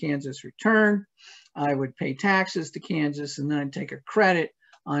non-resident Kansas return. I would pay taxes to Kansas and then I'd take a credit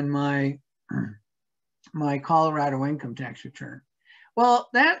on my Colorado income tax return. Well,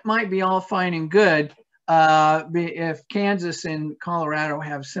 that might be all fine and good if Kansas and Colorado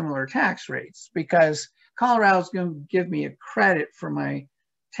have similar tax rates, because Colorado's going to give me a credit for my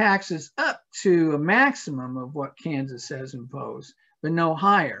taxes up to a maximum of what Kansas has imposed, but no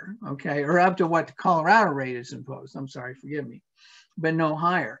higher, okay? Or up to what the Colorado rate is imposed, I'm sorry, forgive me, but no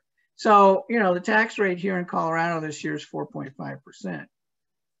higher. So, the tax rate here in Colorado this year is 4.5%.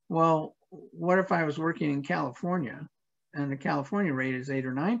 Well, what if I was working in California and the California rate is 8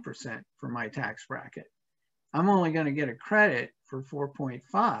 or 9% for my tax bracket? I'm only going to get a credit for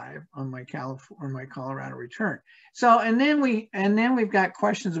 4.5 on my Colorado return. So, and then we've got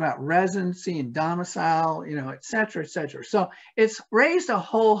questions about residency and domicile, you know, et cetera, et cetera. So it's raised a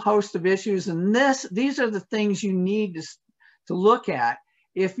whole host of issues, and these are the things you need to look at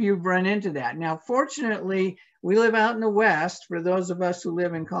if you've run into that. Now, fortunately, we live out in the West, for those of us who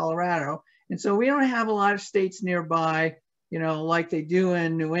live in Colorado, and so we don't have a lot of states nearby, you know, like they do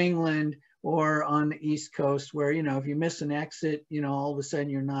in New England or on the East Coast, where, you know, if you miss an exit, you know, all of a sudden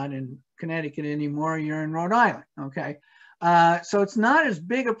you're not in Connecticut anymore, you're in Rhode Island, okay? So it's not as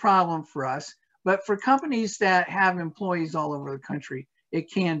big a problem for us, but for companies that have employees all over the country,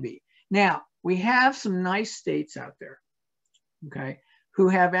 it can be. Now, we have some nice states out there, okay, who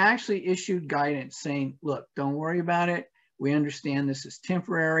have actually issued guidance saying, look, don't worry about it. We understand this is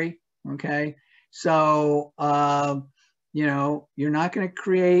temporary, okay? So, you know, you're not going to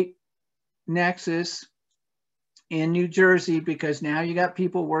create nexus in New Jersey because now you got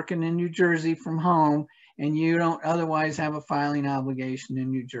people working in New Jersey from home and you don't otherwise have a filing obligation in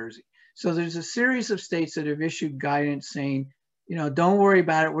New Jersey. So there's a series of states that have issued guidance saying, you know, don't worry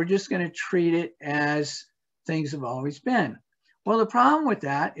about it. We're just going to treat it as things have always been. Well, the problem with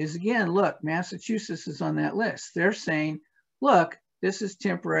that is, again, look, Massachusetts is on that list. They're saying, look, this is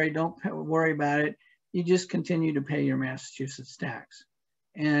temporary. Don't worry about it. You just continue to pay your Massachusetts tax.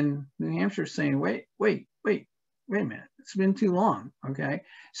 And New Hampshire is saying, wait a minute, it's been too long, okay?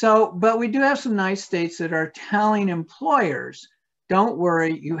 So, but we do have some nice states that are telling employers, don't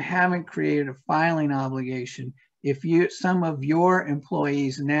worry, you haven't created a filing obligation if some of your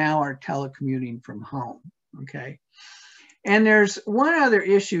employees now are telecommuting from home, okay? And there's one other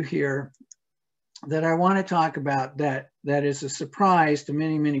issue here that I want to talk about that is a surprise to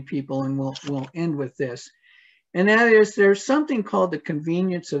many, many people, and we'll end with this. And that is, there's something called the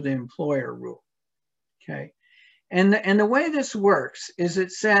convenience of the employer rule, okay? And the way this works is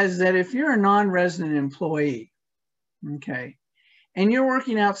it says that if you're a non-resident employee, okay, and you're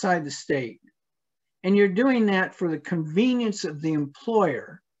working outside the state, and you're doing that for the convenience of the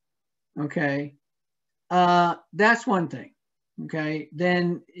employer, okay, that's one thing, okay?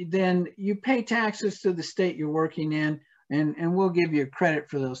 Then you pay taxes to the state you're working in, and we'll give you credit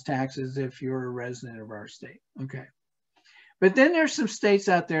for those taxes if you're a resident of our state, okay? But then there's some states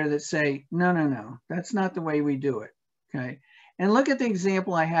out there that say, no, that's not the way we do it, okay? And look at the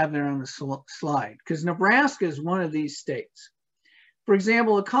example I have there on the slide, because Nebraska is one of these states. For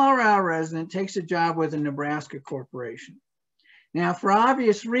example, a Colorado resident takes a job with a Nebraska corporation. Now, for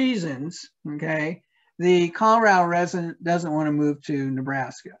obvious reasons, okay, the Colorado resident doesn't want to move to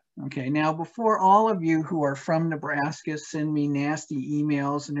Nebraska. Okay, now before all of you who are from Nebraska send me nasty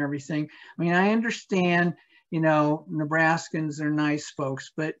emails and everything, I mean, I understand, you know, Nebraskans are nice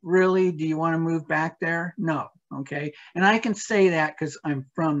folks, but really, do you want to move back there? No, okay? And I can say that because I'm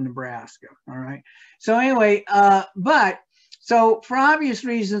from Nebraska, all right? So anyway, so for obvious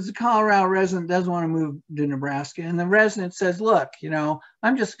reasons, the Colorado resident doesn't want to move to Nebraska, and the resident says, look, you know,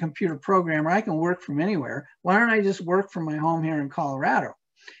 I'm just a computer programmer. I can work from anywhere. Why don't I just work from my home here in Colorado?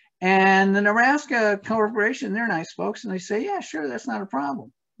 And the Nebraska corporation, they're nice folks, and they say, yeah, sure, that's not a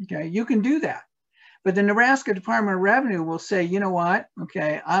problem. Okay, you can do that. But the Nebraska Department of Revenue will say, you know what,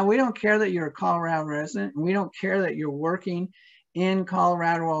 okay, we don't care that you're a Colorado resident, and we don't care that you're working in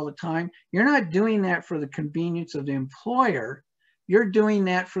Colorado all the time. You're not doing that for the convenience of the employer. You're doing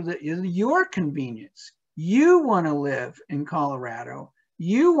that for your convenience. You want to live in Colorado.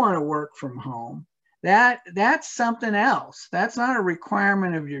 You want to work from home. That's something else. That's not a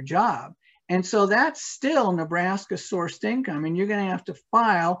requirement of your job. And so that's still Nebraska sourced income, and you're going to have to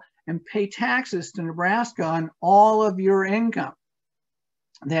file and pay taxes to Nebraska on all of your income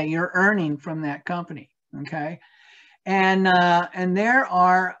that you're earning from that company, okay? And there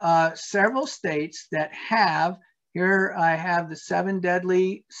are several states that have, here I have the 7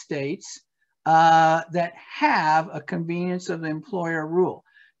 deadly states that have a convenience of the employer rule.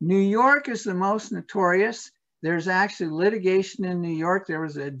 New York is the most notorious. There's actually litigation in New York. There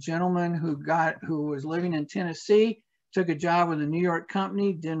was a gentleman who was living in Tennessee, took a job with a New York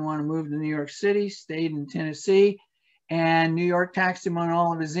company, didn't want to move to New York City, stayed in Tennessee, and New York taxed him on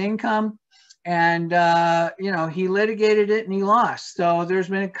all of his income. And, you know, he litigated it and he lost. So there's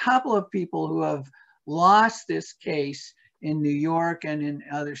been a couple of people who have lost this case in New York and in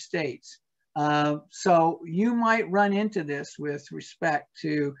other states. So you might run into this with respect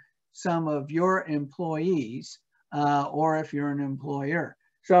to some of your employees or if you're an employer.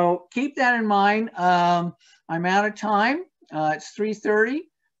 So keep that in mind. I'm out of time. It's 3:30.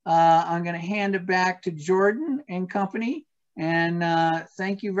 I'm going to hand it back to Jordan and company. And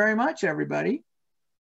thank you very much, everybody.